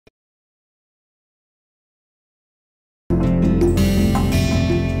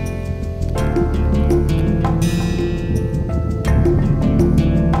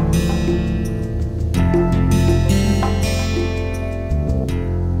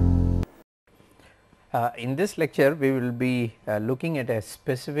In this lecture we will be looking at a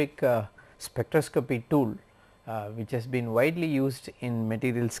specific spectroscopy tool which has been widely used in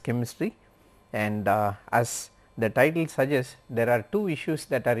materials chemistry, and as the title suggests, there are two issues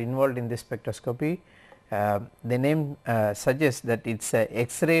that are involved in this spectroscopy. The name suggests that it is a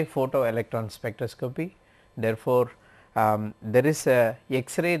X-ray photoelectron spectroscopy. Therefore, there is a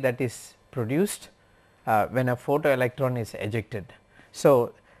X-ray that is produced when a photoelectron is ejected.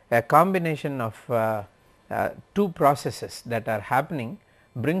 So, a combination of two processes that are happening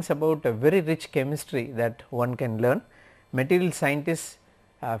brings about a very rich chemistry that one can learn. Material scientists,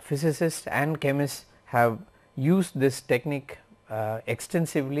 physicists and chemists have used this technique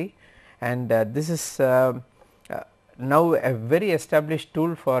extensively, and this is now a very established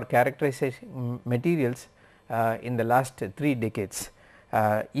tool for characterizing materials in the last 3 decades.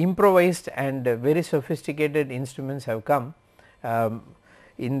 Improvised and very sophisticated instruments have come.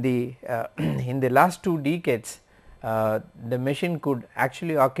 In the last 2 decades, the machine could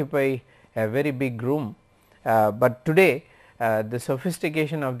actually occupy a very big room, but today the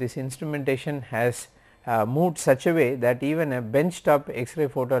sophistication of this instrumentation has moved such a way that even a benchtop X-ray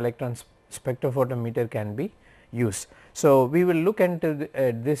photoelectron spectrophotometer can be used. So, we will look into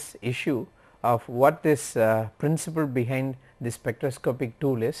this issue of what this principle behind the spectroscopic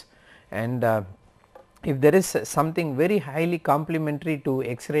tool is, and if there is something very highly complementary to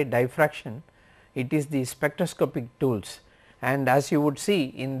X-ray diffraction, it is the spectroscopic tools. And as you would see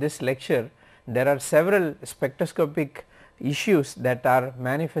in this lecture, there are several spectroscopic issues that are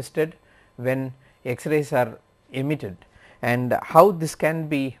manifested when X-rays are emitted, and how this can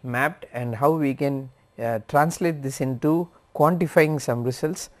be mapped and how we can translate this into quantifying some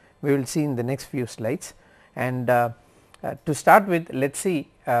results, we will see in the next few slides. And to start with, let us see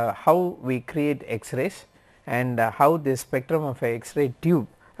how we create X-rays and how the spectrum of a X-ray tube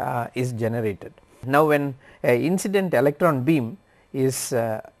is generated. Now, when a incident electron beam is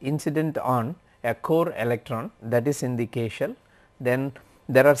incident on a core electron that is in the K shell, then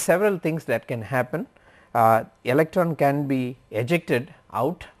there are several things that can happen. Electron can be ejected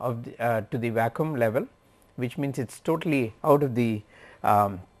out of the, to the vacuum level, which means it is totally out of the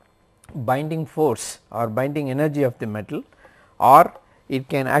binding force or binding energy of the metal, or it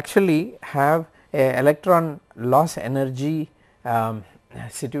can actually have a electron loss energy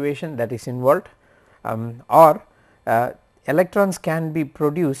situation that is involved, or electrons can be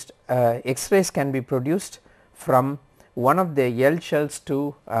produced, X-rays can be produced from one of the L shells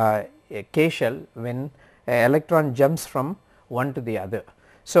to a K shell when a electron jumps from one to the other.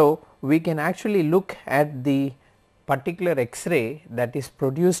 So, we can actually look at the particular X-ray that is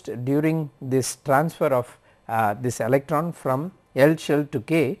produced during this transfer of this electron from L shell to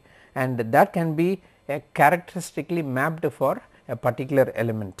K, and that can be characteristically mapped for a particular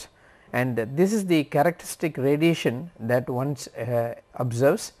element, and this is the characteristic radiation that one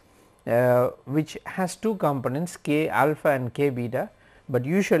observes, which has two components, K alpha and K beta, but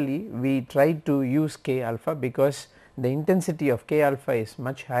usually we try to use K alpha because the intensity of K alpha is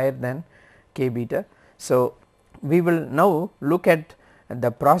much higher than K beta. So, we will now look at the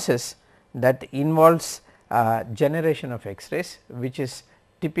process that involves generation of X-rays, which is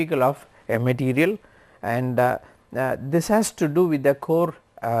typical of a material, and this has to do with the core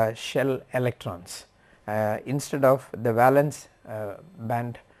shell electrons instead of the valence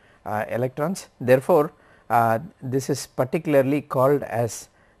band electrons. Therefore, this is particularly called as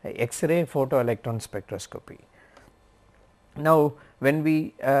X-ray photoelectron spectroscopy. Now, when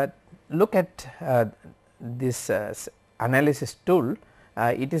we look at this analysis tool,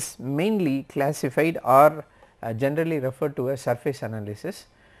 it is mainly classified or generally referred to as surface analysis,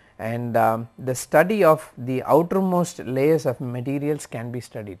 and the study of the outermost layers of materials can be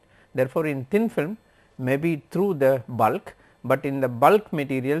studied. Therefore, in thin film maybe through the bulk, but in the bulk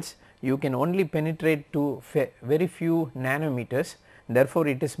materials you can only penetrate to very few nanometers. Therefore,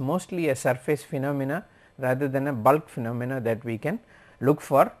 it is mostly a surface phenomena rather than a bulk phenomena that we can look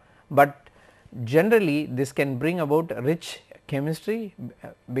for, but generally this can bring about rich chemistry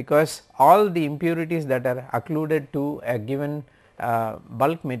because all the impurities that are occluded to a given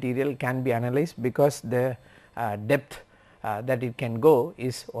bulk material can be analyzed, because the depth that it can go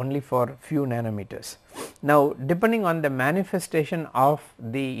is only for few nanometers. Now, depending on the manifestation of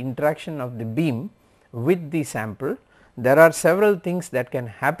the interaction of the beam with the sample, there are several things that can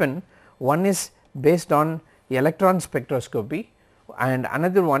happen. One is based on electron spectroscopy and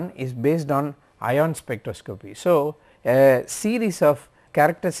another one is based on ion spectroscopy. So, a series of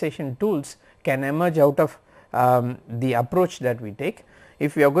characterization tools can emerge out of the approach that we take.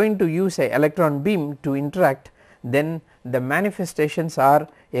 If we are going to use a electron beam to interact, then the manifestations are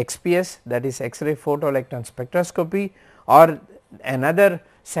XPS, that is X-ray photoelectron spectroscopy, or another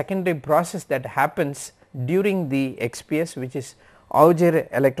secondary process that happens during the XPS, which is Auger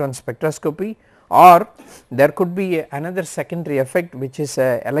electron spectroscopy, or there could be another secondary effect which is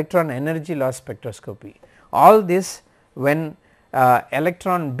electron energy loss spectroscopy. All this when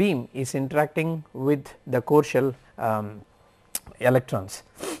electron beam is interacting with the core shell electrons.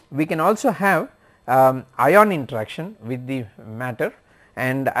 We can also have ion interaction with the matter,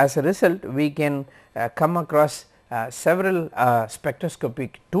 and as a result we can come across several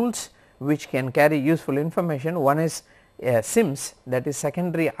spectroscopic tools which can carry useful information. One is SIMS, that is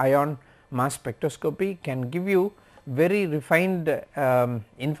secondary ion mass spectroscopy, can give you very refined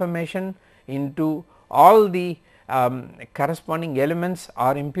information into all the corresponding elements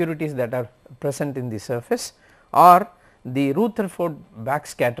or impurities that are present in the surface, or the Rutherford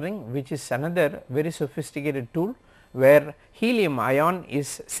backscattering, which is another very sophisticated tool where helium ion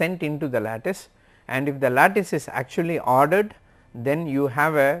is sent into the lattice, and if the lattice is actually ordered, then you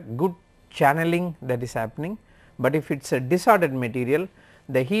have a good channeling that is happening. But if it is a disordered material,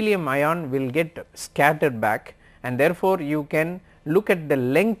 the helium ion will get scattered back, and therefore you can look at the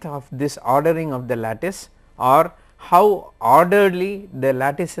length of this ordering of the lattice, or how orderly the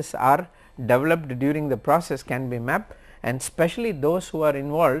lattices are developed during the process can be mapped, and especially those who are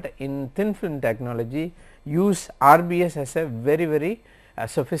involved in thin film technology use RBS as a very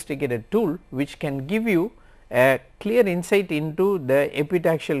sophisticated tool which can give you a clear insight into the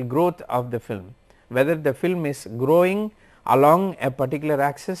epitaxial growth of the film. Whether the film is growing along a particular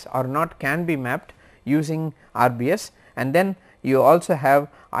axis or not can be mapped using RBS, and then you also have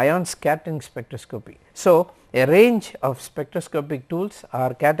ion scattering spectroscopy. So, a range of spectroscopic tools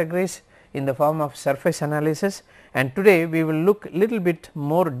are categorized in the form of surface analysis, and today we will look little bit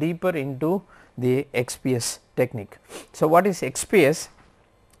more deeper into the XPS technique. So, what is XPS?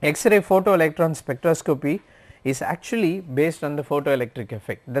 X-ray photoelectron spectroscopy is actually based on the photoelectric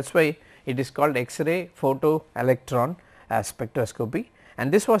effect. That is why it is called X-ray photoelectron spectroscopy,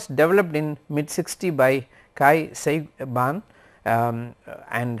 and this was developed in mid 60 by Kai Seiban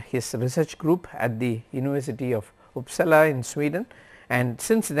and his research group at the University of Uppsala in Sweden, and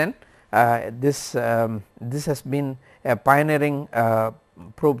since then this has been a pioneering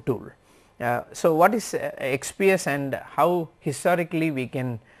probe tool. So, what is XPS and how historically we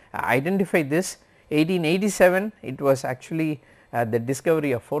can identify this? 1887 it was actually the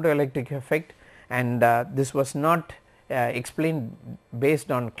discovery of photoelectric effect, and this was not explained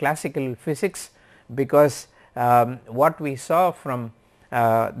based on classical physics, because what we saw from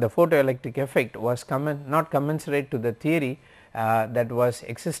the photoelectric effect was not commensurate to the theory that was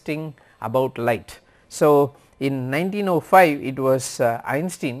existing about light. So, in 1905 it was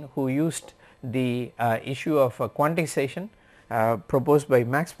Einstein who used the issue of quantization proposed by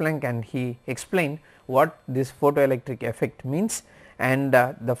Max Planck, and he explained what this photoelectric effect means, and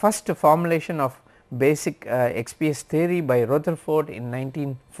the first formulation of basic XPS theory by Rutherford in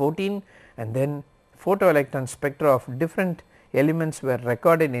 1914, and then photoelectron spectra of different elements were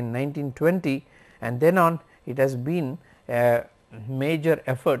recorded in 1920, and then on it has been a major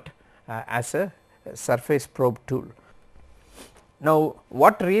effort as a surface probe tool. Now,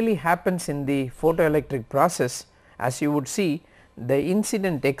 what really happens in the photoelectric process, as you would see, the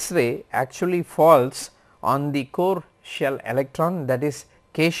incident X-ray actually falls on the core shell electron, that is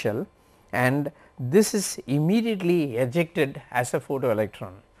K shell, and this is immediately ejected as a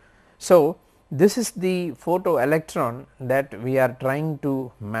photoelectron. So, this is the photoelectron that we are trying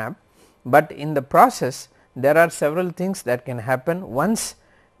to map, but in the process there are several things that can happen. Once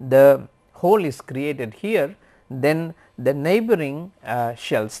the hole is created here, then the neighboring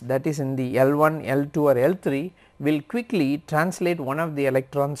shells, that is in the L1, L2 or L3, will quickly translate one of the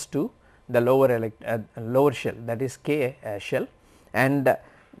electrons to the lower shell, that is K shell, and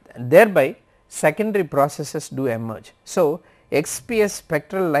thereby secondary processes do emerge. So, XPS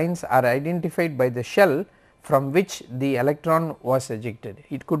spectral lines are identified by the shell from which the electron was ejected.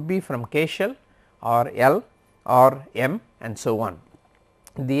 It could be from K shell or L or M and so on.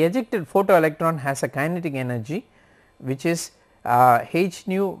 The ejected photoelectron has a kinetic energy which is h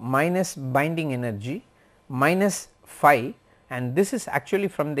nu minus binding energy minus phi, and this is actually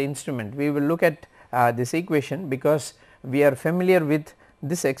from the instrument. We will look at this equation because we are familiar with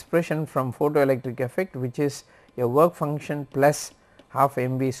this expression from photoelectric effect, which is your work function plus half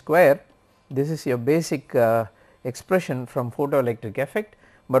mv square. This is your basic expression from photoelectric effect,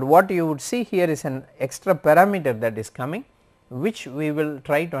 but what you would see here is an extra parameter that is coming, which we will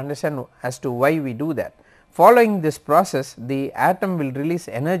try to understand as to why we do that. Following this process, the atom will release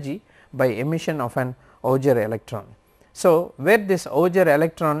energy by emission of an Auger electron. So, where this Auger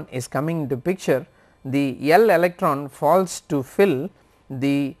electron is coming into picture, the L electron falls to fill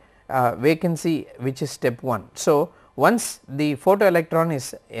the vacancy, which is step 1. So, once the photoelectron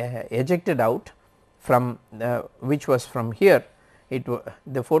is ejected out from which was from here,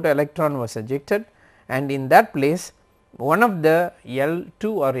 the photoelectron was ejected, and in that place one of the L2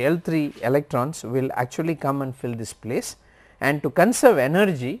 or L3 electrons will actually come and fill this place, and to conserve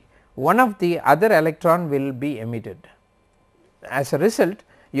energy one of the other electron will be emitted. As a result,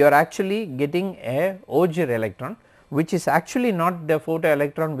 you are actually getting a Auger electron, which is actually not the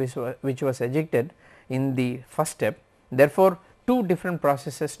photoelectron which was ejected in the first step. Therefore, two different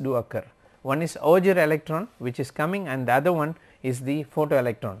processes do occur. One is Auger electron which is coming, and the other one is the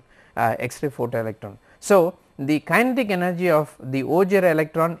photoelectron, X-ray photoelectron. So, the kinetic energy of the Auger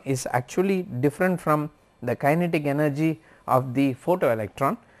electron is actually different from the kinetic energy of the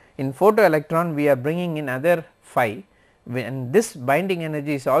photoelectron. In photoelectron we are bringing in other phi, and this binding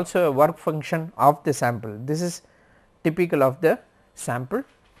energy is also a work function of the sample. This is typical of the sample,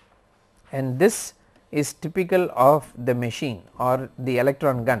 and this is typical of the machine or the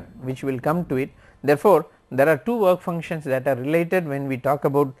electron gun, which will come to it. Therefore, there are two work functions that are related when we talk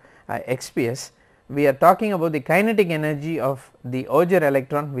about XPS. We are talking about the kinetic energy of the Auger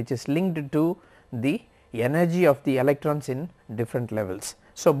electron, which is linked to the energy of the electrons in different levels.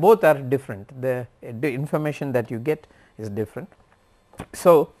 So, both are different, the information that you get is different.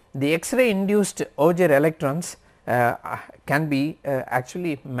 So, the X-ray induced Auger electrons can be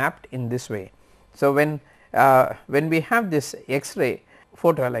actually mapped in this way. So, when we have this X-ray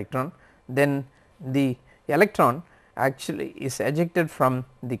photoelectron, then the electron actually is ejected from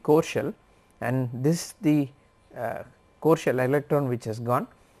the core shell, and this is the core shell electron which has gone.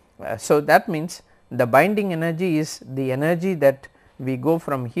 So, that means the binding energy is the energy that we go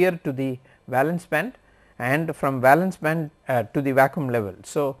from here to the valence band and from valence band to the vacuum level.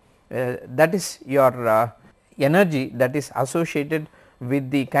 So, that is your energy that is associated with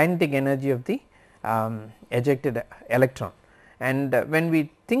the kinetic energy of the ejected electron. And when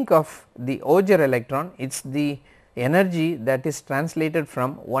we think of the Auger electron, it is the energy that is translated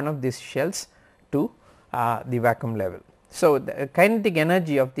from one of these shells to the vacuum level. So, the kinetic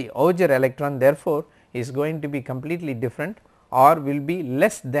energy of the Auger electron therefore is going to be completely different or will be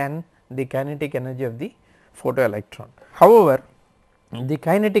less than the kinetic energy of the photoelectron. However, the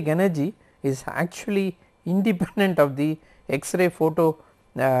kinetic energy is actually independent of the X-ray photon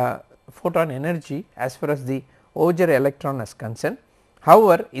energy as far as the Auger electron is concerned.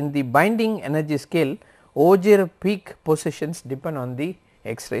 However, in the binding energy scale, Auger peak positions depend on the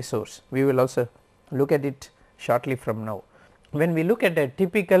X-ray source. We will also look at it shortly from now. When we look at a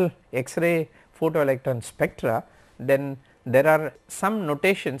typical X-ray photoelectron spectra, then there are some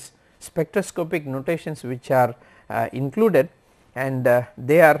notations, spectroscopic notations, which are included, and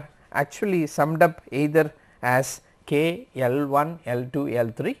they are actually summed up either as K, L1, L2,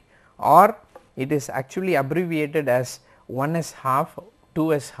 L3, or it is actually abbreviated as 1s half,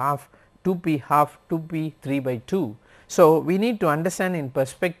 2s half, 2p half, 2p 3 by 2. So, we need to understand in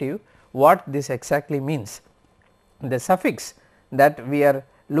perspective what this exactly means. The suffix that we are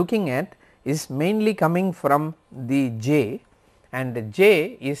looking at is mainly coming from the J, and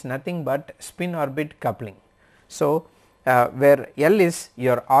J is nothing but spin orbit coupling. So, where L is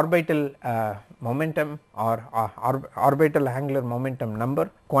your orbital momentum or orbital angular momentum number,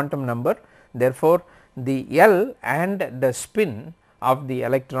 quantum number. Therefore, the L and the spin of the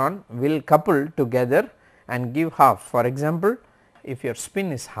electron will couple together and give half. For example, if your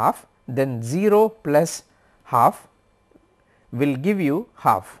spin is half, then 0 plus half will give you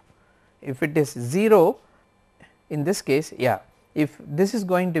half. If it is 0, in this case, if this is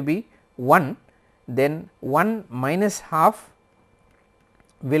going to be 1, then 1 minus half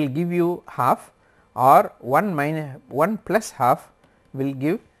will give you half, or 1 plus half will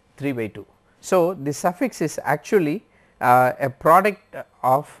give 3 by 2. So, the suffix is actually a product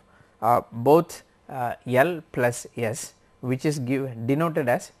of both L plus S, which is denoted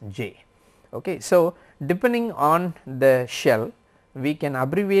as J. Okay. So, depending on the shell, we can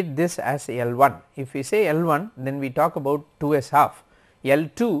abbreviate this as L1. If we say L1, then we talk about 2s half,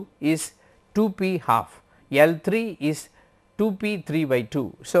 L2 is 2p half, L3 is 2p 3 by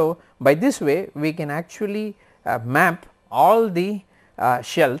 2. So, by this way we can actually map all the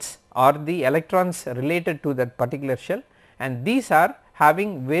shells or the electrons related to that particular shell, and these are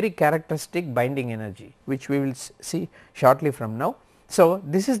having very characteristic binding energy, which we will see shortly from now. So,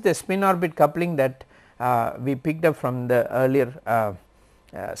 this is the spin orbit coupling that we picked up from the earlier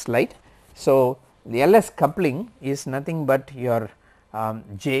slide. So, the LS coupling is nothing but your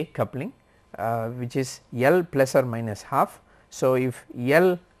J coupling, which is L plus or minus half. So, if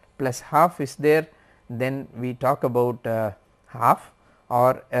L plus half is there, then we talk about half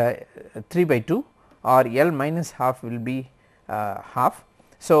or 3 by 2, or L minus half will be half.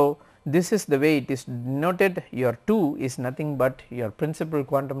 So, this is the way it is denoted. Your 2 is nothing but your principal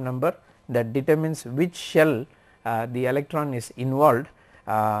quantum number that determines which shell the electron is involved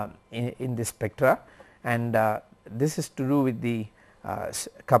in the spectra, and this is to do with the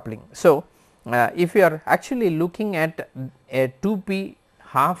coupling. So, if you are actually looking at a 2p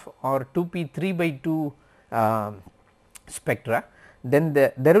half or 2p 3 by 2 spectra, then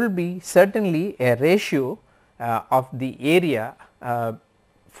there will be certainly a ratio of the area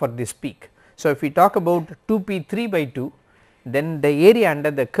for this peak. So, if we talk about 2p 3 by 2, then the area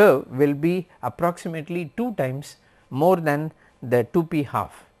under the curve will be approximately 2 times more than the 2p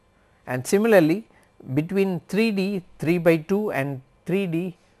half, and similarly between 3d 3 by 2 and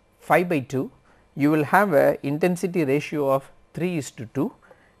 3d 5 by 2 you will have a intensity ratio of 3:2,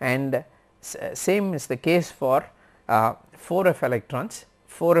 and same is the case for 4f electrons.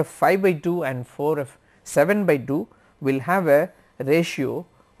 4f 5 by 2 and 4f 7 by 2 will have a ratio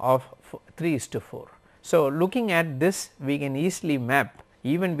of 3:4. So, looking at this we can easily map,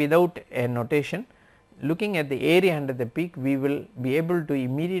 even without a notation. Looking at the area under the peak, we will be able to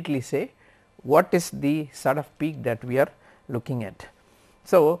immediately say what is the sort of peak that we are looking at.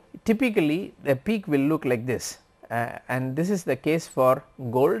 So, typically the peak will look like this, and this is the case for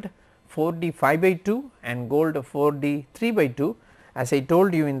gold 4d 5 by 2 and gold 4d 3 by 2. As I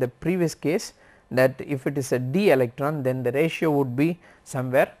told you in the previous case, that if it is a d electron, then the ratio would be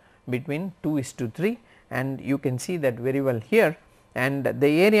somewhere between 2:3, and you can see that very well here, and the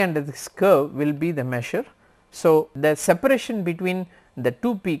area under this curve will be the measure. So, the separation between the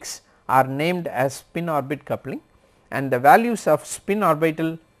two peaks are named as spin orbit coupling, and the values of spin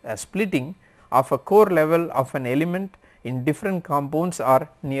orbital splitting of a core level of an element in different compounds are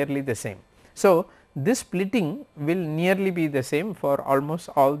nearly the same. So, this splitting will nearly be the same for almost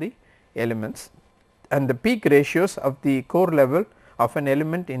all the elements, and the peak ratios of the core level of an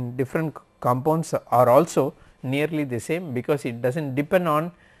element in different compounds are also nearly the same, because it does not depend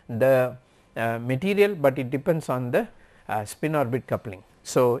on the material, but it depends on the spin orbit coupling.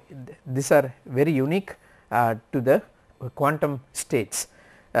 So, these are very unique to the quantum states.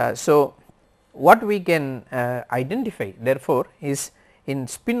 So, what we can identify therefore is, in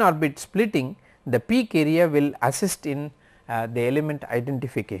spin orbit splitting, the peak area will assist in the element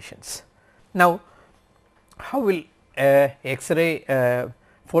identifications. Now, how will X-ray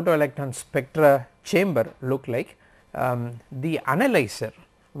photoelectron spectra chamber look like? The analyzer,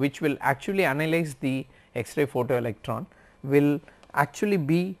 which will actually analyze the X-ray photoelectron, will actually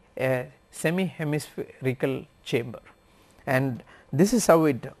be a semi hemispherical chamber, and this is how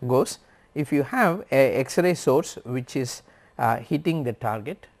it goes. If you have a X-ray source which is hitting the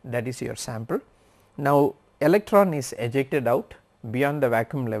target, that is your sample. Now, electron is ejected out beyond the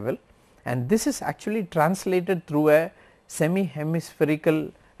vacuum level, and this is actually translated through a semi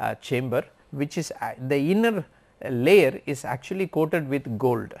hemispherical chamber, which is the inner layer is actually coated with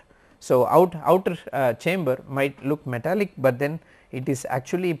gold. So, outer chamber might look metallic, but then it is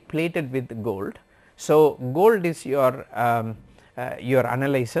actually plated with gold. So, gold is your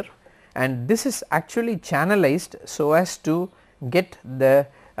analyzer, and this is actually channelized so as to get the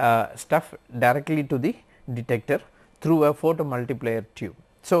stuff directly to the detector through a photomultiplier tube.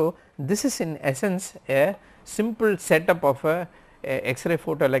 So, this is in essence a simple setup of a X-ray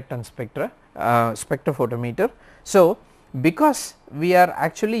photoelectron spectrophotometer. So, because we are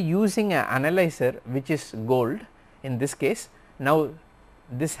actually using an analyzer which is gold in this case, now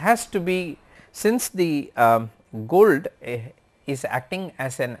this has to be, since the gold is acting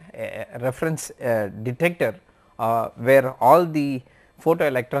as a reference detector where all the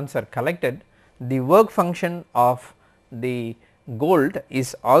photoelectrons are collected, the work function of the gold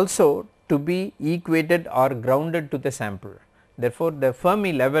is also to be equated or grounded to the sample. Therefore, the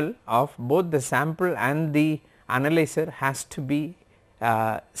Fermi level of both the sample and the analyzer has to be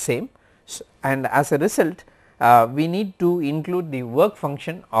same, and as a result we need to include the work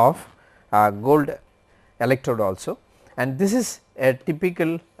function of gold electrode also, and this is a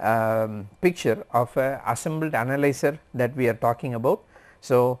typical picture of a assembled analyzer that we are talking about.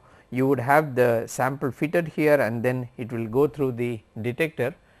 So, you would have the sample fitted here, and then it will go through the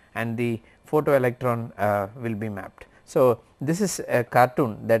detector and the photoelectron will be mapped. So, this is a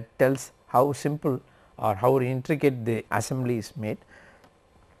cartoon that tells how simple or how intricate the assembly is made.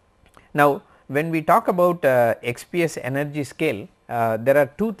 Now, when we talk about XPS energy scale, there are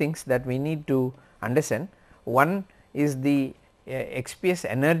two things that we need to understand. One is the XPS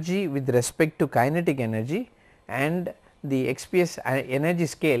energy with respect to kinetic energy and the XPS energy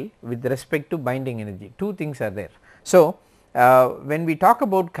scale with respect to binding energy, two things are there. So, when we talk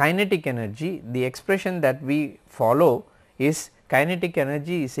about kinetic energy, the expression that we follow is kinetic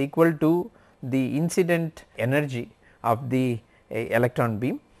energy is equal to the incident energy of the electron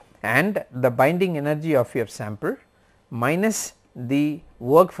beam and the binding energy of your sample minus the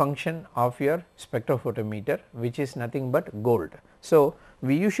work function of your spectrophotometer, which is nothing but gold. So,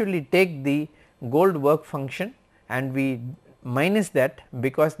 we usually take the gold work function and we minus that,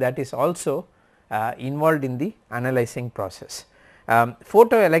 because that is also involved in the analyzing process.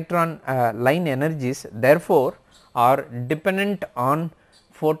 Photoelectron line energies therefore are dependent on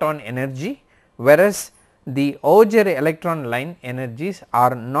photon energy, whereas the Auger electron line energies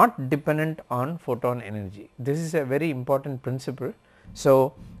are not dependent on photon energy. This is a very important principle.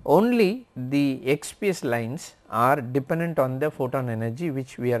 So, only the XPS lines are dependent on the photon energy,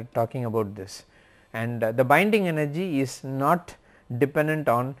 which we are talking about this, and the binding energy is not dependent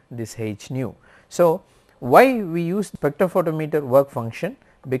on this h nu. So, why we use spectrophotometer work function?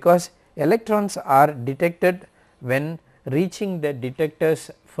 Because electrons are detected when reaching the detector's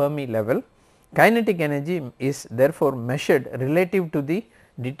Fermi level. Kinetic energy is therefore measured relative to the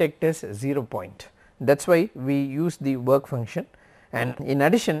detector's 0 point. That is why we use the work function, and in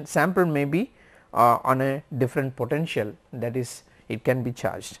addition sample may be on a different potential, that is it can be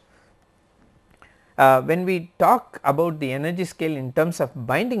charged. When we talk about the energy scale in terms of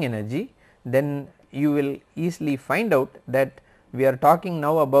binding energy, then you will easily find out that we are talking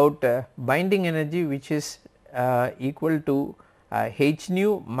now about binding energy which is equal to h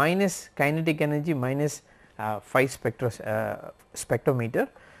nu minus kinetic energy minus phi spectrometer.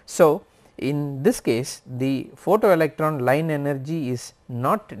 So, in this case the photoelectron line energy is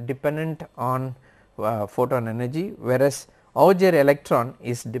not dependent on photon energy, whereas Auger electron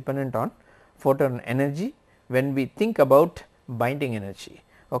is dependent on photon energy when we think about binding energy.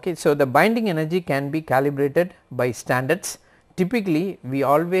 Okay. So, the binding energy can be calibrated by standards. Typically we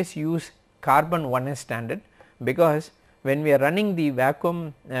always use carbon 1s standard, because when we are running the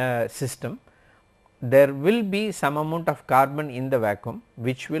vacuum system, there will be some amount of carbon in the vacuum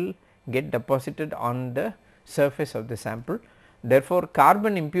which will get deposited on the surface of the sample. Therefore,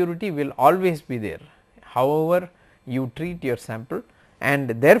 carbon impurity will always be there however you treat your sample, and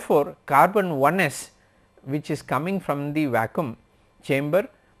therefore, carbon 1s which is coming from the vacuum chamber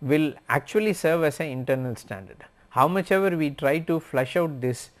will actually serve as an internal standard. How much ever we try to flush out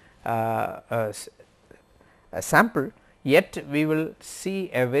this sample, yet we will see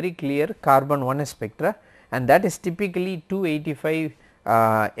a very clear carbon 1s spectra, and that is typically 285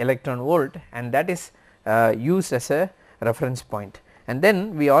 electron volt, and that is used as a reference point. And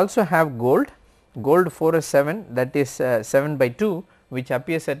then we also have gold 4s7, that is 7/2, which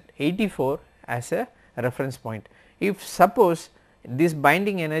appears at 84 as a reference point. If suppose these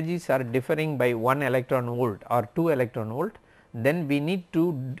binding energies are differing by 1 electron volt or 2 electron volt, then we need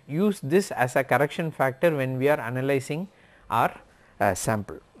to use this as a correction factor when we are analyzing our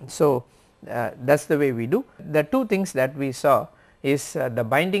sample. So, that is the way we do. The two things that we saw is the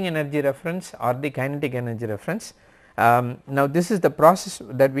binding energy reference or the kinetic energy reference. Now, this is the process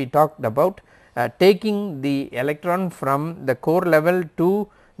that we talked about, taking the electron from the core level to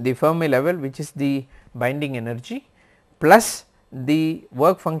the Fermi level, which is the binding energy, plus the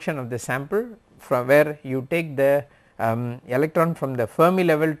work function of the sample, from where you take the electron from the Fermi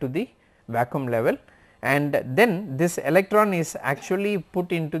level to the vacuum level, and then this electron is actually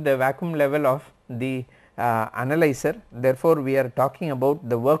put into the vacuum level of the analyzer. Therefore, we are talking about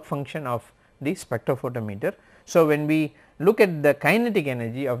the work function of the spectrophotometer. So, when we look at the kinetic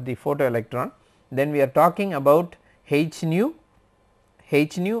energy of the photoelectron, then we are talking about h nu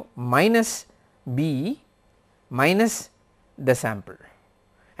minus B minus the sample,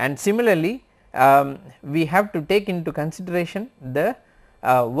 and similarly we have to take into consideration the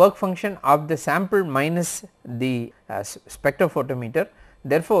work function of the sample minus the spectrophotometer.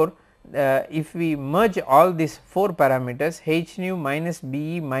 Therefore, if we merge all these 4 parameters, h nu minus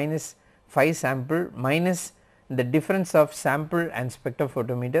B minus phi sample minus the difference of sample and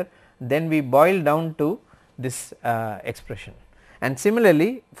spectrophotometer, then we boil down to this expression. And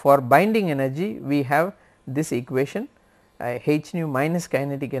similarly, for binding energy we have this equation h nu minus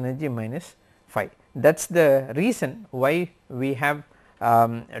kinetic energy minus phi. That is the reason why we have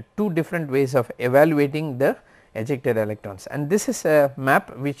two different ways of evaluating the ejected electrons, and this is a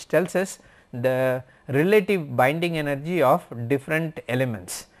map which tells us the relative binding energy of different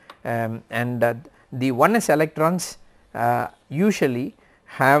elements, and the 1s electrons usually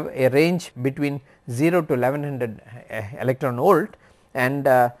have a range between 0 to 1100 electron volt, and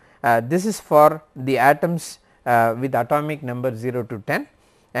this is for the atoms with atomic number 0 to 10,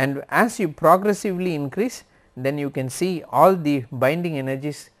 and as you progressively increase, then you can see all the binding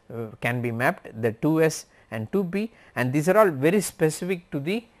energies can be mapped, the 2s and 2p, and these are all very specific to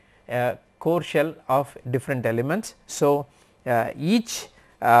the core shell of different elements. So, each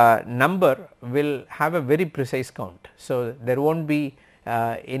number will have a very precise count. So, there will not be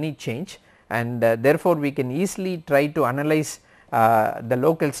any change, and therefore, we can easily try to analyze the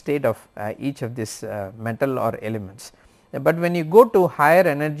local state of each of this metal or elements. But when you go to higher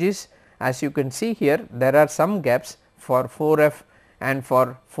energies, as you can see here, there are some gaps for 4f and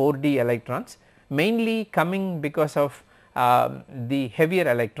for 4d electrons, mainly coming because of the heavier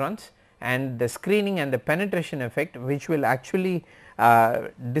electrons and the screening and the penetration effect, which will actually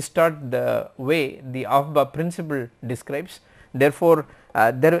distort the way the Aufbau principle describes. Therefore,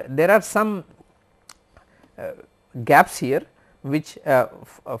 there are some gaps here which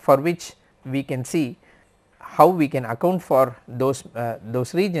for which we can see how we can account for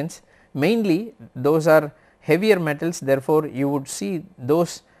those regions. Mainly those are heavier metals, therefore, you would see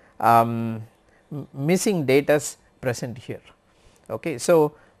those missing data present here. Okay.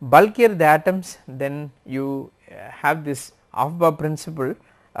 So, bulkier the atoms, then you have this Aufbau principle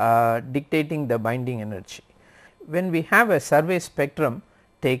dictating the binding energy. When we have a survey spectrum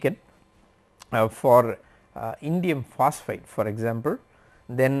taken for indium phosphide, for example,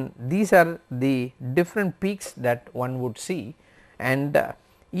 then these are the different peaks that one would see, and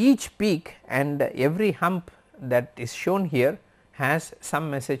each peak and every hump that is shown here has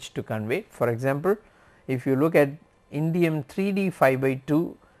some message to convey. For example, if you look at indium 3d 5 by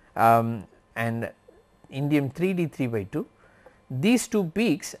 2 and indium 3d 3 by 2, these two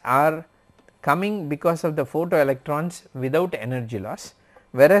peaks are coming because of the photoelectrons without energy loss,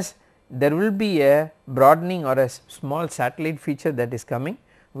 whereas there will be a broadening or a small satellite feature that is coming,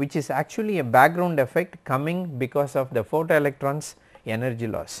 which is actually a background effect coming because of the photoelectrons energy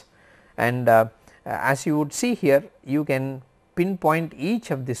loss. And as you would see here, you can pinpoint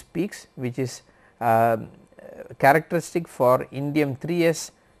each of these peaks, which is characteristic for indium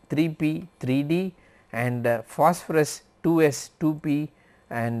 3s, 3p, 3d, and phosphorus 2s, 2p,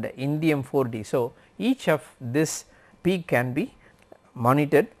 and indium 4d. So, each of this peak can be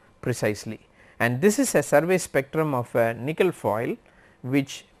monitored precisely, and this is a survey spectrum of a nickel foil,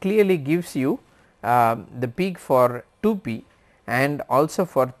 which clearly gives you the peak for 2p and also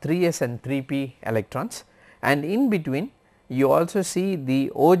for 3s and 3p electrons, and in between you also see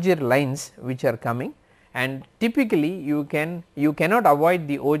the Auger lines which are coming, and typically you cannot avoid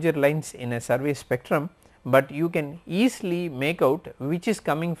the Auger lines in a survey spectrum, but you can easily make out which is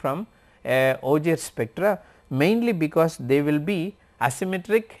coming from a Auger spectra, mainly because they will be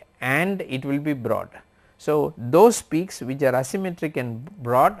asymmetric and it will be broad. So, those peaks which are asymmetric and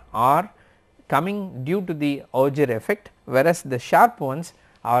broad are coming due to the Auger effect, whereas the sharp ones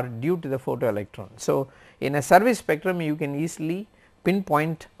are due to the photoelectron. So, in a survey spectrum you can easily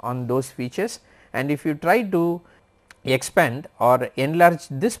pinpoint on those features, and if you try to expand or enlarge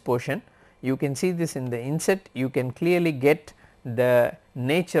this portion, you can see this in the inset, you can clearly get the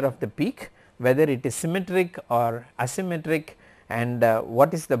nature of the peak, whether it is symmetric or asymmetric, and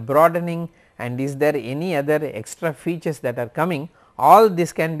what is the broadening, and is there any other extra features that are coming. All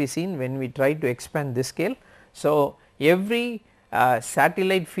this can be seen when we try to expand this scale. So, every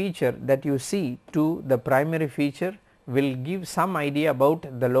satellite feature that you see to the primary feature will give some idea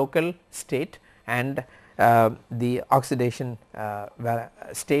about the local state and the oxidation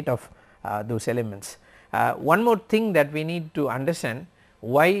state of those elements. One more thing that we need to understand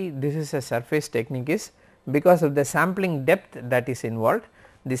why this is a surface technique is because of the sampling depth that is involved.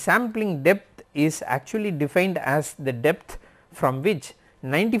 The sampling depth is actually defined as the depth from which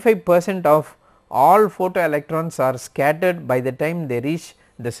 95% of all photoelectrons are scattered by the time they reach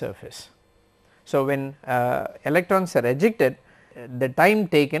the surface. So, when electrons are ejected, the time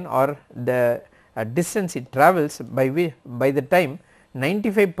taken or the distance it travels by the time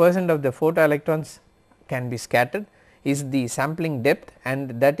 95% of the photoelectrons can be scattered is the sampling depth,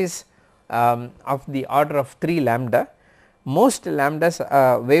 and that is of the order of 3 lambda. Most lambdas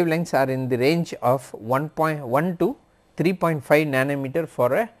wavelengths are in the range of 1.1 to 3.5 nanometer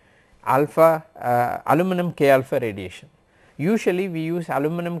for a alpha aluminum K alpha radiation. Usually we use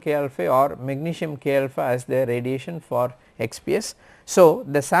aluminum K alpha or magnesium K alpha as the radiation for XPS. So,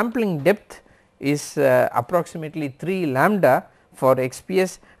 the sampling depth is approximately 3 lambda for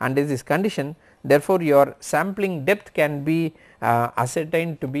XPS under this condition. Therefore, your sampling depth can be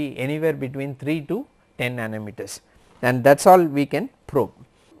ascertained to be anywhere between 3 to 10 nanometers. and that is all we can probe.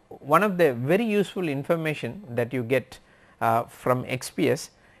 One of the very useful information that you get from XPS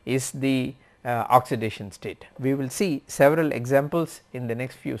is the oxidation state. We will see several examples in the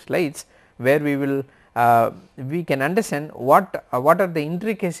next few slides where we can understand what are the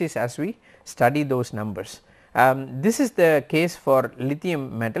intricacies as we study those numbers. This is the case for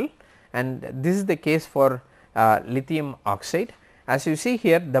lithium metal and this is the case for lithium oxide. As you see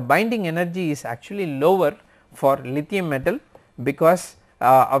here, the binding energy is actually lower for lithium metal because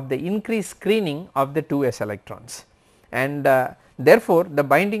of the increased screening of the 2s electrons, and therefore, the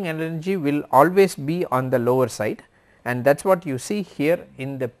binding energy will always be on the lower side, and that is what you see here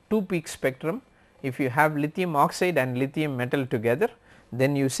in the 2 peak spectrum. If you have lithium oxide and lithium metal together,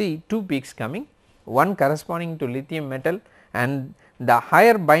 then you see 2 peaks coming, one corresponding to lithium metal, and the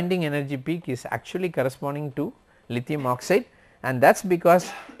higher binding energy peak is actually corresponding to lithium oxide, and that is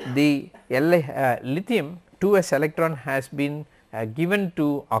because the lithium 2s electron has been given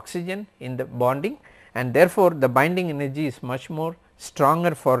to oxygen in the bonding, and therefore, the binding energy is much more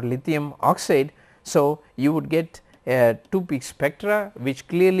stronger for lithium oxide. So, you would get a 2 peak spectra which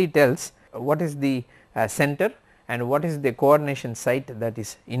clearly tells what is the center and what is the coordination site that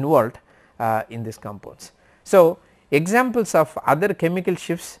is involved in these compounds. So, examples of other chemical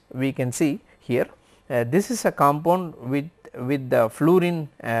shifts we can see here. This is a compound with the fluorine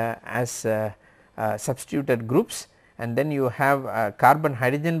as substituted groups, and then you have carbon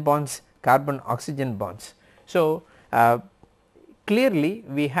hydrogen bonds, carbon oxygen bonds. So, clearly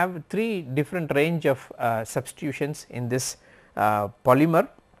we have 3 different range of substitutions in this polymer,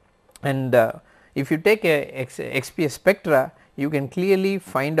 and if you take a XPS spectra, you can clearly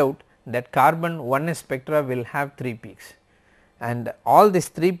find out that carbon 1s spectra will have 3 peaks, and all these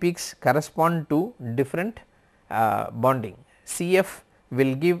 3 peaks correspond to different bonding. CF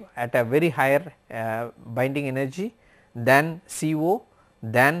will give at a very higher binding energy than CO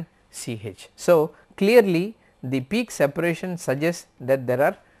than CH. So, clearly the peak separation suggests that there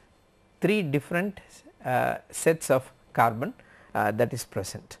are 3 different sets of carbon that is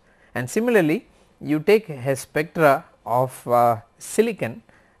present, and similarly you take a spectra of silicon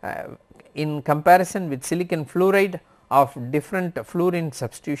in comparison with silicon fluoride of different fluorine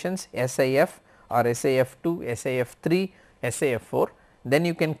substitutions SiF or SiF2, SiF3, SiF4, then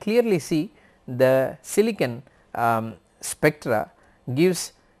you can clearly see the silicon spectra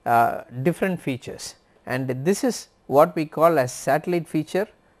gives different features, and this is what we call as satellite feature.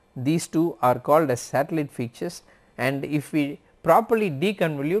 These two are called as satellite features, and if we properly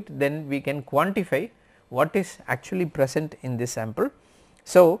deconvolute, then we can quantify what is actually present in this sample.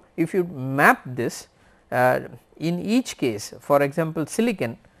 So, if you map this in each case, for example,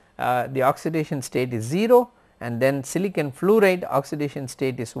 silicon the oxidation state is 0, and then silicon fluoride oxidation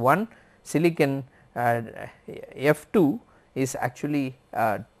state is 1, silicon F2 is actually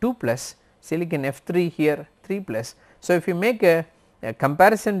 2 plus, silicon F3 here 3 plus. So, if you make a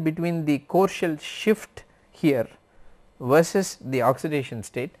comparison between the core shell shift here versus the oxidation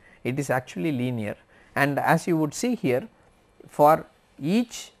state, it is actually linear, and as you would see here, for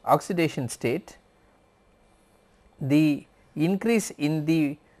each oxidation state the increase in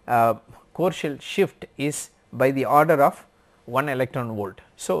the core shell shift is by the order of 1 electron volt.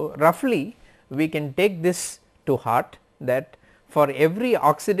 So, roughly we can take this to heart that for every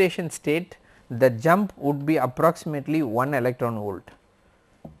oxidation state the jump would be approximately 1 electron volt.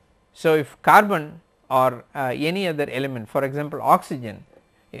 So, if carbon or any other element, for example, oxygen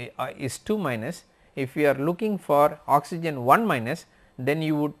is 2 minus, if you are looking for oxygen 1 minus, then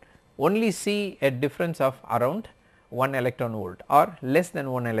you would only see a difference of around 1 electron volt or less than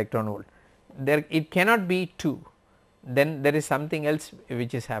 1 electron volt. There it cannot be 2, then there is something else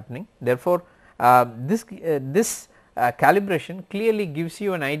which is happening. Therefore, this calibration clearly gives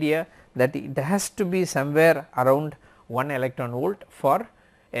you an idea that it has to be somewhere around 1 electron volt for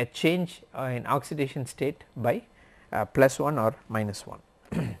a change in oxidation state by plus 1 or minus 1.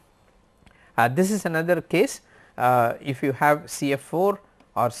 This is another case. If you have CF4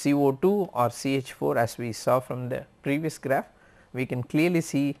 or CO2 or CH4, as we saw from the previous graph, we can clearly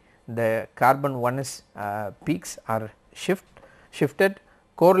see the carbon 1s peaks are shifted.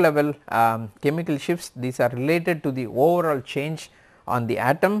 Core level chemical shifts, these are related to the overall change on the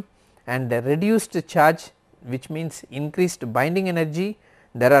atom, and the reduced charge, which means increased binding energy.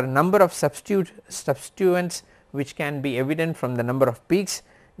 There are number of substituents which can be evident from the number of peaks.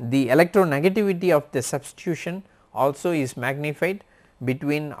 The electronegativity of the substitution also is magnified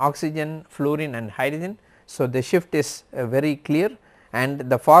between oxygen, fluorine and hydrogen. So, the shift is very clear, and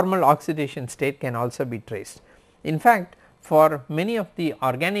the formal oxidation state can also be traced. In fact, for many of the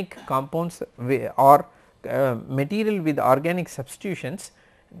organic compounds or material with organic substitutions,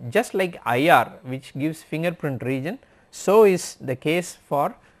 just like IR which gives fingerprint region, so is the case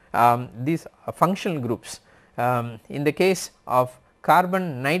for these functional groups. In the case of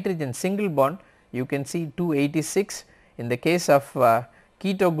carbon nitrogen single bond, you can see 286. In the case of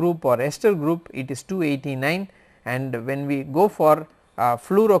keto group or ester group, it is 289, and when we go for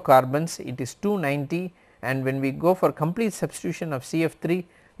fluorocarbons it is 290, and when we go for complete substitution of CF3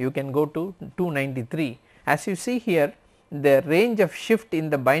 you can go to 293. As you see here, the range of shift in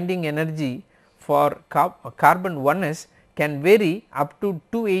the binding energy for carbon 1s can vary up to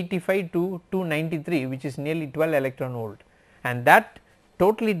 285 to 293, which is nearly 12 electron volt, and that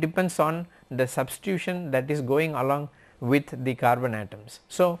totally depends on the substitution that is going along with the carbon atoms.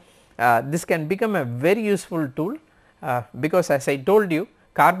 So, this can become a very useful tool, because as I told you,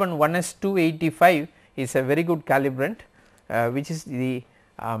 carbon 1s 285 is a very good calibrant, which is the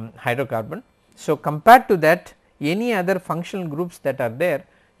hydrocarbon. So, compared to that, any other functional groups that are there,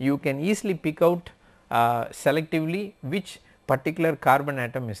 you can easily pick out selectively which particular carbon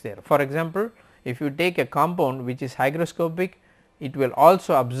atom is there. For example, if you take a compound which is hygroscopic, it will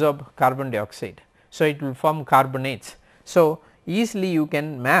also absorb carbon dioxide. So, it will form carbonates. So, easily you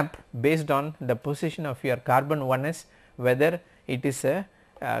can map based on the position of your carbon 1s whether it is a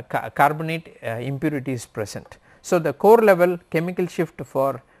carbonate impurity is present. So, the core level chemical shift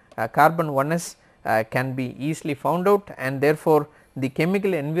for carbon 1s can be easily found out, and therefore, the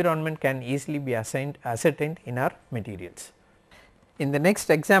chemical environment can easily be ascertained in our materials. In the next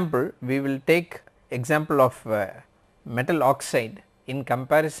example, we will take example of metal oxide in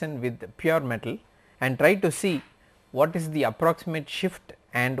comparison with pure metal and try to see what is the approximate shift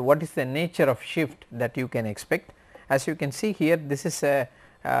and what is the nature of shift that you can expect. As you can see here, this is a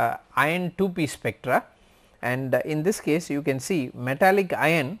iron 2p spectra, and in this case you can see metallic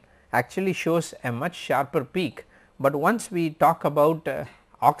iron actually shows a much sharper peak, but once we talk about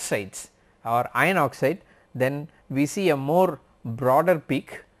oxides or iron oxide, then we see a more broader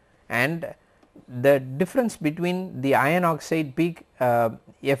peak, and the difference between the iron oxide peak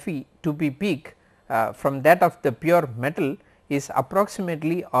Fe 2p peak from that of the pure metal is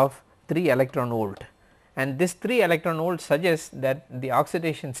approximately of 3 electron volt, and this 3 electron volt suggests that the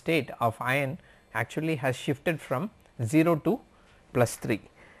oxidation state of iron actually has shifted from 0 to plus 3.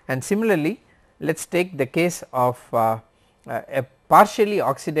 And similarly, let us take the case of a partially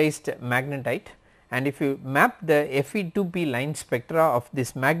oxidized magnetite, and if you map the Fe2p line spectra of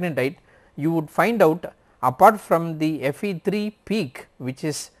this magnetite, you would find out apart from the Fe3 peak which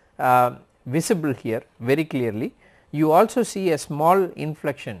is visible here very clearly, you also see a small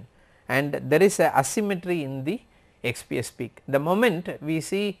inflection, and there is a asymmetry in the XPS peak. The moment we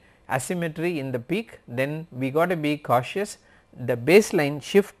see asymmetry in the peak, then we got to be cautious. The baseline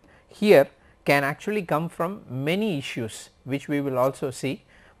shift here can actually come from many issues which we will also see,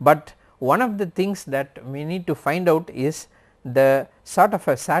 but one of the things that we need to find out is the sort of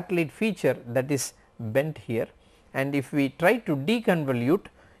a satellite feature that is bent here, and if we try to deconvolute,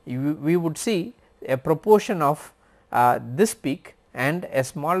 we would see a proportion of this peak and a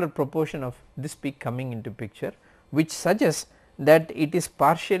smaller proportion of this peak coming into picture, which suggests that it is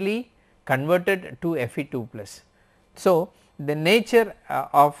partially converted to Fe2 plus. So, the nature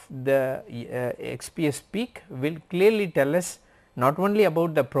of the XPS peak will clearly tell us not only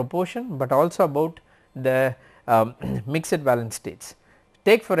about the proportion, but also about the mixed valence states.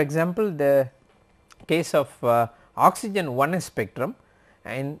 Take for example, the case of oxygen 1s spectrum,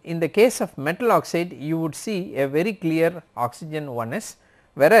 and in the case of metal oxide you would see a very clear oxygen 1s,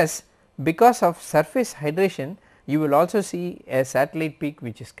 whereas because of surface hydration you will also see a satellite peak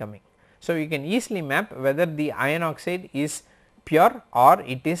which is coming. So, you can easily map whether the iron oxide is pure or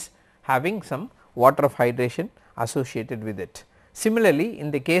it is having some water of hydration associated with it. Similarly,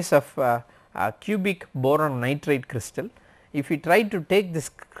 in the case of cubic boron nitride crystal, if we try to take this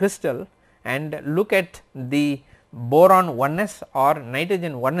crystal and look at the boron 1s or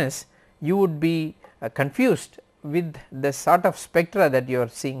nitrogen 1s, you would be confused with the sort of spectra that you are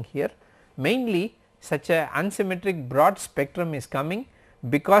seeing here. Mainly such a unsymmetric broad spectrum is coming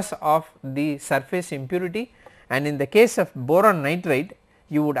because of the surface impurity, and in the case of boron nitride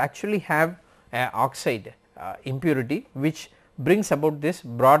you would actually have oxide impurity which brings about this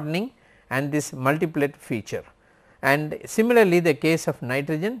broadening and this multiplet feature. And similarly, the case of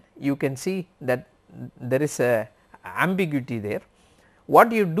nitrogen, you can see that there is a ambiguity there.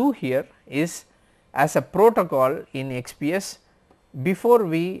 What you do here is, as a protocol in XPS, before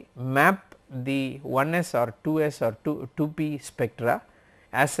we map the 1s or 2s or 2p spectra,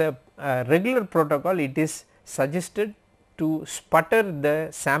 as a regular protocol it is suggested to sputter the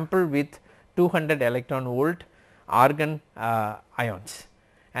sample with 200 electron volt argon ions,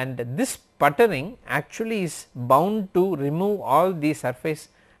 and this sputtering actually is bound to remove all the surface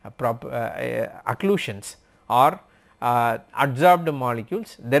occlusions or adsorbed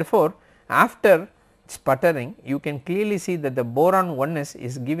molecules. Therefore, after sputtering you can clearly see that the boron 1s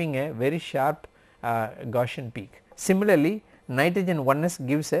is giving a very sharp Gaussian peak. Similarly, nitrogen 1s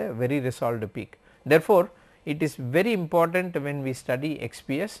gives a very resolved peak. Therefore, it is very important when we study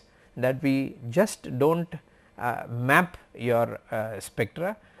XPS that we just do not map your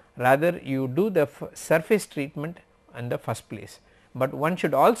spectra, rather you do the surface treatment in the first place. But one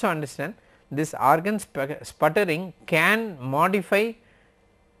should also understand this argon sputtering can modify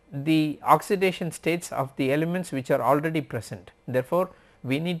the oxidation states of the elements which are already present. Therefore,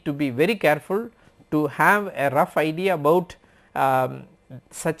 we need to be very careful to have a rough idea about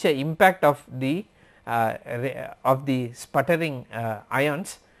such a impact of the sputtering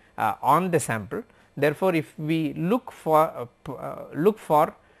ions on the sample. Therefore, if we look for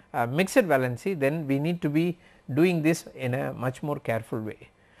mixed valency, then we need to be doing this in a much more careful way.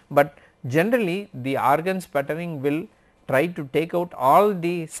 But generally the argon sputtering will try to take out all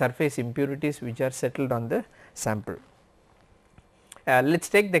the surface impurities which are settled on the sample. Let us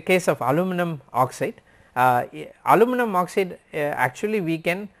take the case of aluminum oxide. Aluminum oxide actually we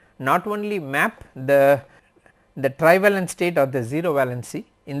can not only map the trivalent state or the zero valency.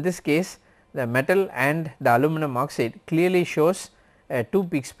 In this case the metal and the aluminum oxide clearly shows 2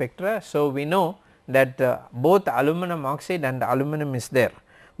 peak spectra. So, we know that both aluminum oxide and aluminum is there,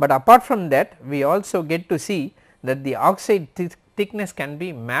 but apart from that we also get to see that the oxide thickness can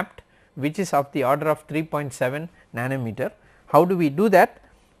be mapped, which is of the order of 3.7 nanometer. How do we do that?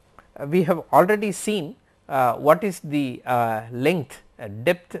 We have already seen what is the length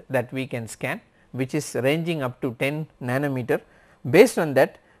depth that we can scan, which is ranging up to 10 nanometer. Based on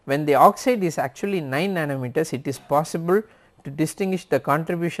that, when the oxide is actually 9 nanometers, it is possible to distinguish the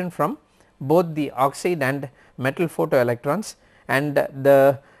contribution from both the oxide and metal photoelectrons, and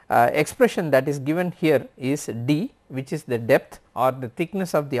the expression that is given here is D, which is the depth or the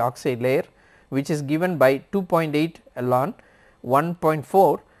thickness of the oxide layer, which is given by 2.8 ln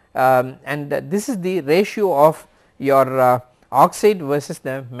 1.4, and this is the ratio of your oxide versus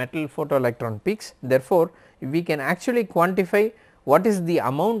the metal photoelectron peaks. Therefore, we can actually quantify what is the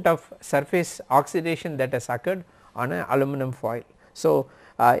amount of surface oxidation that has occurred on an aluminum foil. So,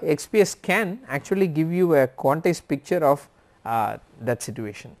 XPS can actually give you a quantized picture of that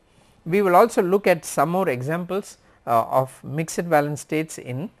situation. We will also look at some more examples of mixed valence states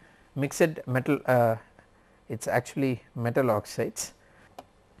in mixed metal, it is actually metal oxides.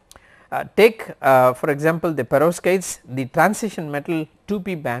 Take for example the perovskites, the transition metal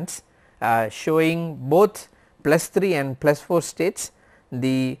 2p bands showing both +3 and +4 states.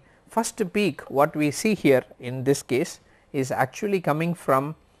 The first peak what we see here in this case is actually coming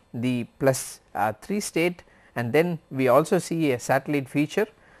from the +3 state, and then we also see a satellite feature.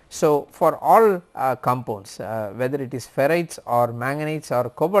 So, for all compounds whether it is ferrites or manganites or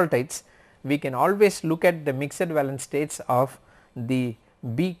cobaltites, we can always look at the mixed valence states of the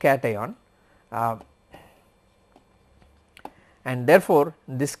B cation, and therefore,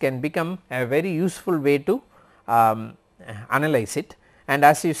 this can become a very useful way to analyze it. And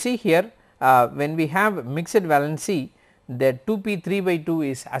as you see here, when we have mixed valency, the 2p 3 by 2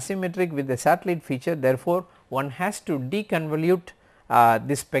 is asymmetric with the satellite feature. Therefore, one has to deconvolute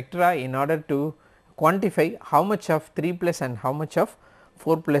this spectra in order to quantify how much of 3 plus and how much of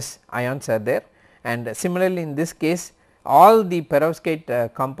 4 plus ions are there. And similarly, in this case all the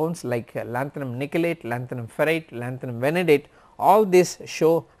perovskite compounds like lanthanum nickelate, lanthanum ferrite, lanthanum vanadate, all this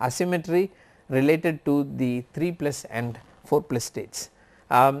show asymmetry related to the 3 plus and 4 plus states.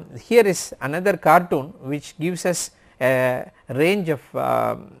 Here is another cartoon which gives us a range of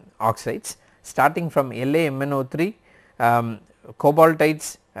oxides starting from LaMnO3,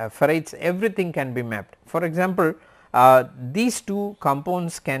 cobaltites, ferrites, everything can be mapped. For example, these two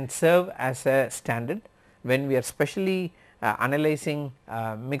compounds can serve as a standard when we are specially analyzing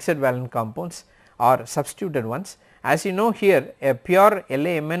mixed valent compounds or substituted ones. As you know here, a pure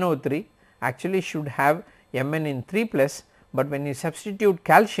LaMnO3 actually should have Mn in 3 plus, but when you substitute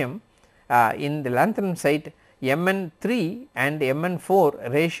calcium in the lanthanum site, Mn3 and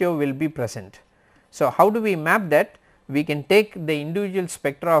Mn4 ratio will be present. So, how do we map that? We can take the individual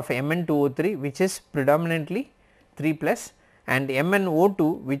spectra of Mn2O3 which is predominantly 3 plus and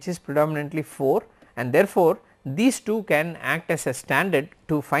MnO2 which is predominantly 4, and therefore, these two can act as a standard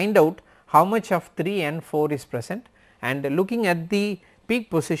to find out how much of 3 and 4 is present, and looking at the peak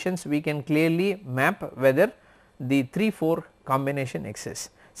positions we can clearly map whether the 3-4 combination exists.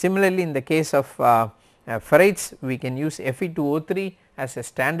 Similarly, in the case of ferrites, we can use Fe2O3 as a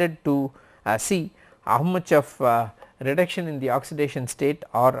standard to see how much of reduction in the oxidation state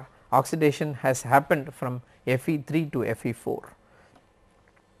or oxidation has happened from Fe3 to Fe4.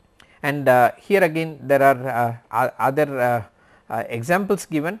 And here again there are other examples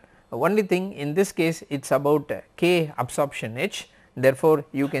given. Only thing in this case it is about K absorption H, therefore,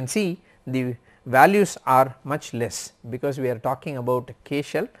 you can see the values are much less because we are talking about K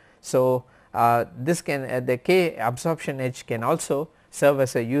shell. So, this can the K absorption H can also serve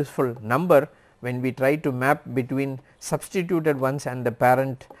as a useful number when we try to map between substituted ones and the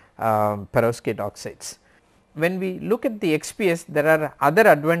parent perovskite oxides. When we look at the XPS, there are other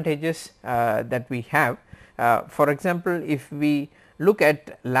advantages that we have. For example, if we look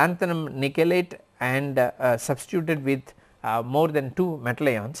at lanthanum nickelate and substituted with more than 2 metal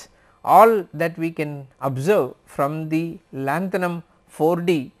ions, all that we can observe from the lanthanum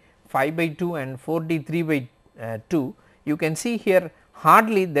 4D 5 by 2 and 4D 3 by 2, you can see here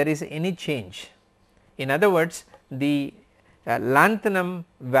hardly there is any change. In other words, the lanthanum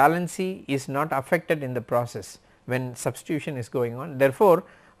valency is not affected in the process when substitution is going on. Therefore,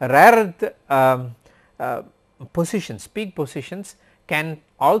 rare earth positions, peak positions can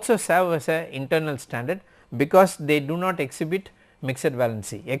also serve as an internal standard because they do not exhibit mixed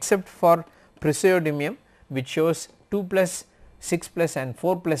valency, except for praseodymium, which shows 2 plus, 6 plus and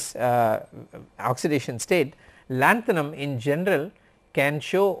 4 plus oxidation state. Lanthanum in general can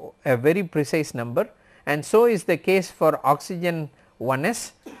show a very precise number, and so is the case for oxygen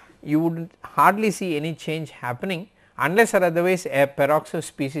 1s. You would hardly see any change happening unless or otherwise a peroxo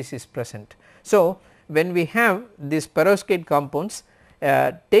species is present. So, when we have these perovskite compounds,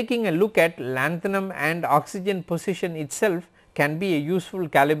 taking a look at lanthanum and oxygen position itself can be a useful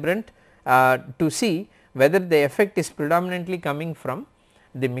calibrant to see whether the effect is predominantly coming from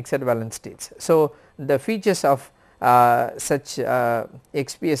the mixed valence states. So, the features of such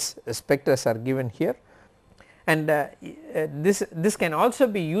XPS spectra are given here, and this can also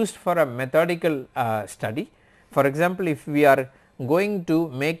be used for a methodical study. For example, if we are going to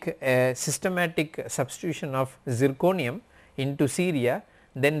make a systematic substitution of zirconium into ceria,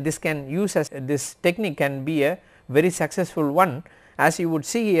 then this can use as this technique can be a very successful one. As you would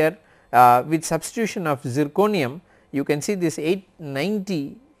see here, with substitution of zirconium, you can see this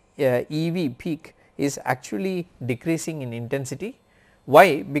 890 EV peak is actually decreasing in intensity.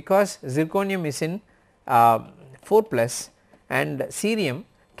 Why? Because zirconium is in 4 plus and cerium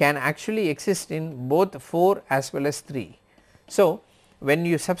can actually exist in both 4 as well as 3. So, when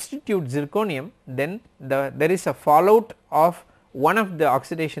you substitute zirconium, then there is a fallout of one of the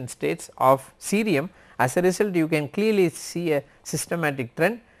oxidation states of cerium. As a result, you can clearly see a systematic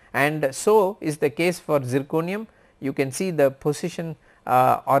trend, and so is the case for zirconium. You can see the position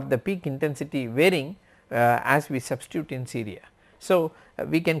or the peak intensity varying as we substitute in ceria. So,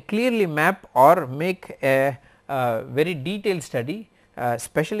 we can clearly map or make a very detailed study,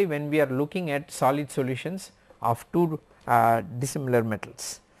 especially when we are looking at solid solutions of 2 dissimilar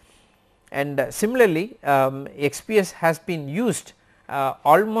metals. And similarly, XPS has been used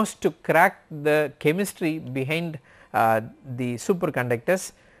almost to crack the chemistry behind the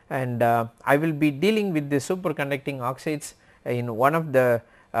superconductors, and I will be dealing with the superconducting oxides in one of the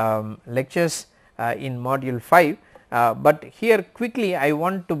lectures in module 5, but here quickly I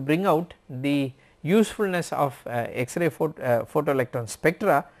want to bring out the usefulness of X-ray photoelectron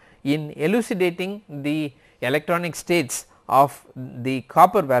spectra in elucidating the electronic states of the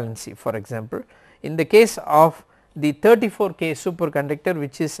copper valency. For example, in the case of the 34K superconductor,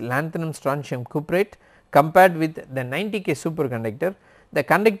 which is lanthanum strontium cuprate, compared with the 90K superconductor, the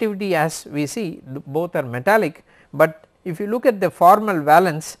conductivity, as we see, both are metallic, but if you look at the formal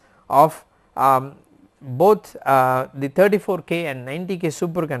valence of both the 34K and 90K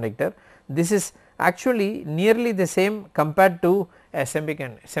superconductor, this is actually nearly the same compared to a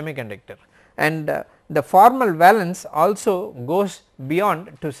semiconductor, and the formal valence also goes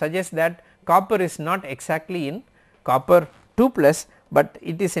beyond to suggest that copper is not exactly in copper 2 plus, but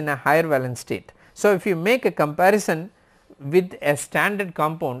it is in a higher valence state. So, if you make a comparison with a standard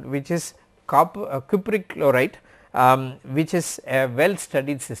compound, which is copper cupric chloride, which is a well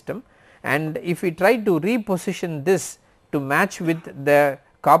studied system, and if we try to reposition this to match with the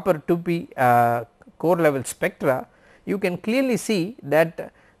copper 2p core level spectra, you can clearly see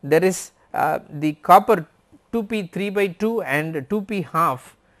that there is the copper 2p 3 by 2 and 2p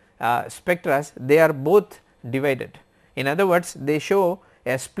half spectra, they are both divided. In other words, they show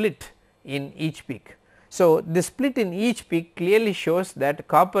a split in each peak. So, the split in each peak clearly shows that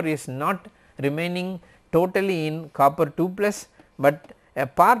copper is not remaining totally in copper 2 plus, but a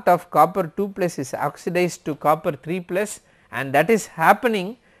part of copper 2 plus is oxidized to copper 3 plus, and that is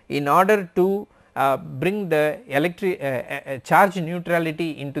happening in order to bring the charge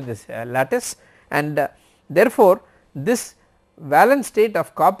neutrality into this lattice, and therefore, this valence state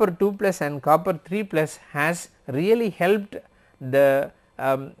of copper 2 plus and copper 3 plus has really helped the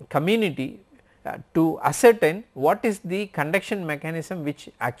community to ascertain what is the conduction mechanism which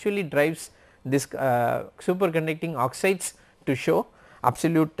actually drives this superconducting oxides to show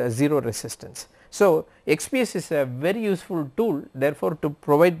absolute 0 resistance. So, XPS is a very useful tool therefore, to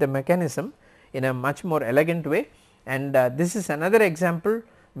provide the mechanism in a much more elegant way, and this is another example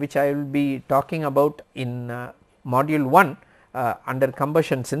which I will be talking about in module 1 under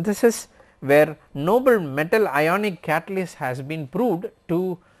combustion synthesis, where noble metal ionic catalyst has been proved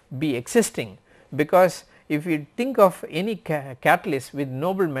to be existing, because if you think of any catalyst with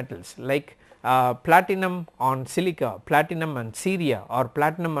noble metals like platinum on silica, platinum on ceria or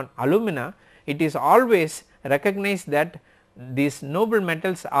platinum on alumina, it is always recognized that these noble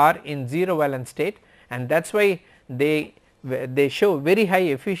metals are in 0 valence state, and that is why they show very high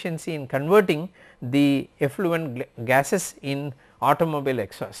efficiency in converting the effluent gases in automobile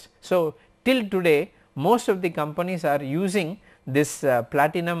exhaust. So, till today most of the companies are using this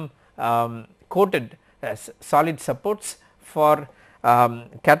platinum coated solid supports for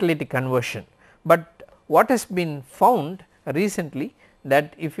catalytic conversion, but what has been found recently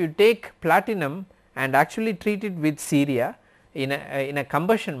that if you take platinum and actually treat it with ceria in a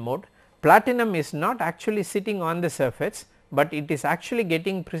combustion mode, platinum is not actually sitting on the surface, but it is actually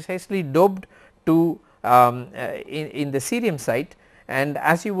getting precisely doped to in the cerium site, and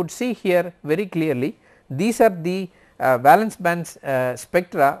as you would see here very clearly, these are the valence band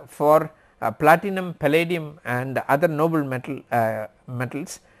spectra for platinum, palladium and other noble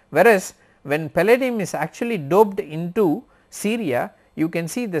metals, whereas when palladium is actually doped into ceria, you can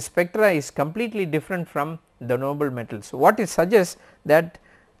see the spectra is completely different from the noble metals. What it suggests that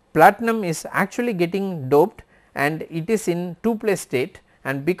platinum is actually getting doped and it is in 2 plus state,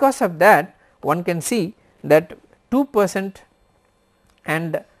 and because of that one can see that 2%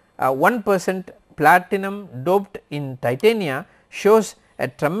 and 1% platinum doped in titania shows a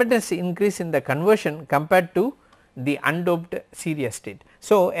tremendous increase in the conversion compared to the undoped ceria state.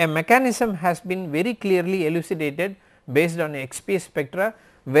 So, a mechanism has been very clearly elucidated based on XPS spectra,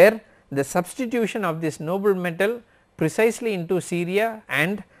 where the substitution of this noble metal precisely into ceria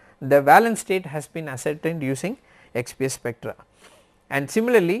and the valence state has been ascertained using XPS spectra. And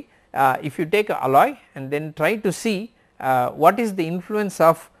similarly, if you take a alloy and then try to see what is the influence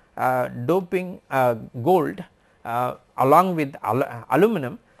of doping gold along with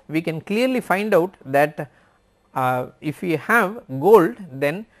aluminum, we can clearly find out that if we have gold,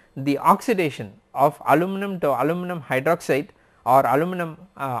 then the oxidation of aluminum to aluminum hydroxide or aluminum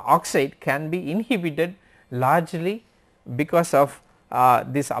oxide can be inhibited largely because of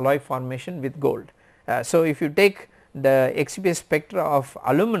this alloy formation with gold. So, if you take the XPS spectra of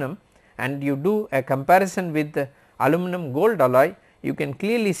aluminum and you do a comparison with the aluminum gold alloy, you can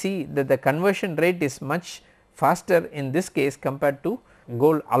clearly see that the conversion rate is much faster in this case compared to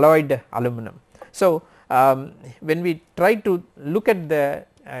gold alloyed aluminum. So, when we try to look at the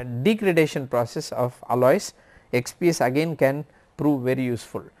degradation process of alloys, XPS again can prove very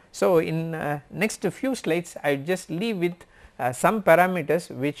useful. So, in next few slides I just leave with some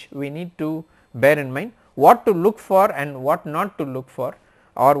parameters which we need to bear in mind, what to look for and what not to look for,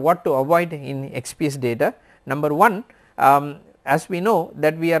 or what to avoid in XPS data. Number 1, as we know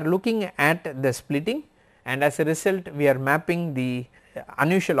that we are looking at the splitting, and as a result we are mapping the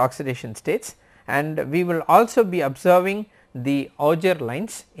unusual oxidation states, and we will also be observing the Auger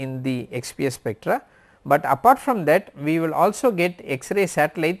lines in the XPS spectra. But apart from that, we will also get X-ray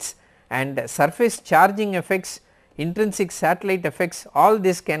satellites and surface charging effects, intrinsic satellite effects, all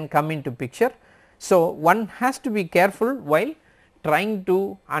this can come into picture. So, one has to be careful while trying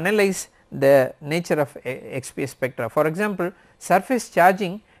to analyze the nature of XPS spectra. For example, surface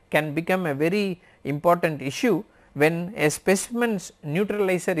charging can become a very important issue when a specimen's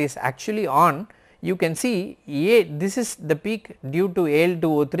neutralizer is actually on. You can see this is the peak due to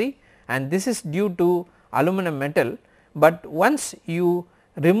Al2O3 and this is due to aluminum metal, but once you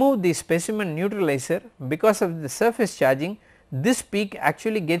remove the specimen neutralizer, because of the surface charging, this peak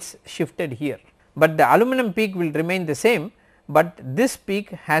actually gets shifted here, but the aluminum peak will remain the same, but this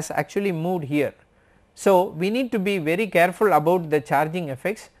peak has actually moved here. So, we need to be very careful about the charging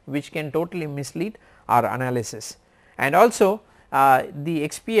effects which can totally mislead our analysis, and also the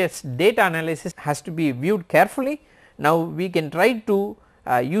XPS data analysis has to be viewed carefully. Now, we can try to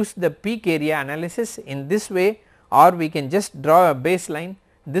use the peak area analysis. In this way or we can just draw a baseline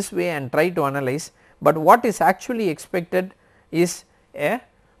this way and try to analyze, but what is actually expected is a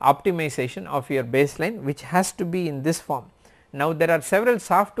optimization of your baseline which has to be in this form. Now there are several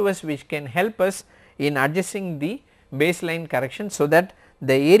softwares which can help us in adjusting the baseline correction, so that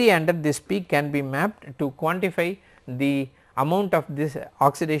the area under this peak can be mapped to quantify the amount of this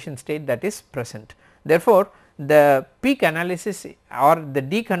oxidation state that is present. Therefore, the peak analysis or the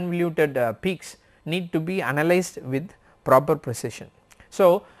deconvoluted peaks need to be analyzed with proper precision.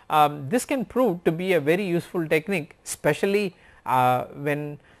 So, this can prove to be a very useful technique, especially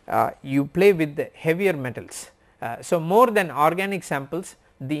when you play with the heavier metals. So, more than organic samples,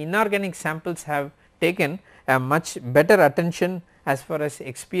 the inorganic samples have taken a much better attention as far as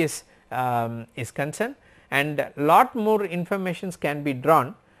XPS is concerned, and lot more informations can be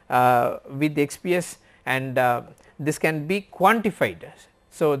drawn with XPS, and this can be quantified.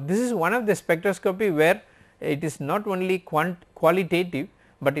 So, this is one of the spectroscopy where it is not only qualitative,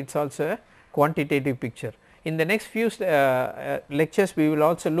 but it is also a quantitative picture. In the next few lectures we will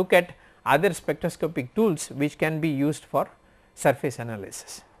also look at other spectroscopic tools which can be used for surface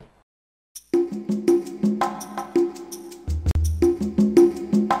analysis.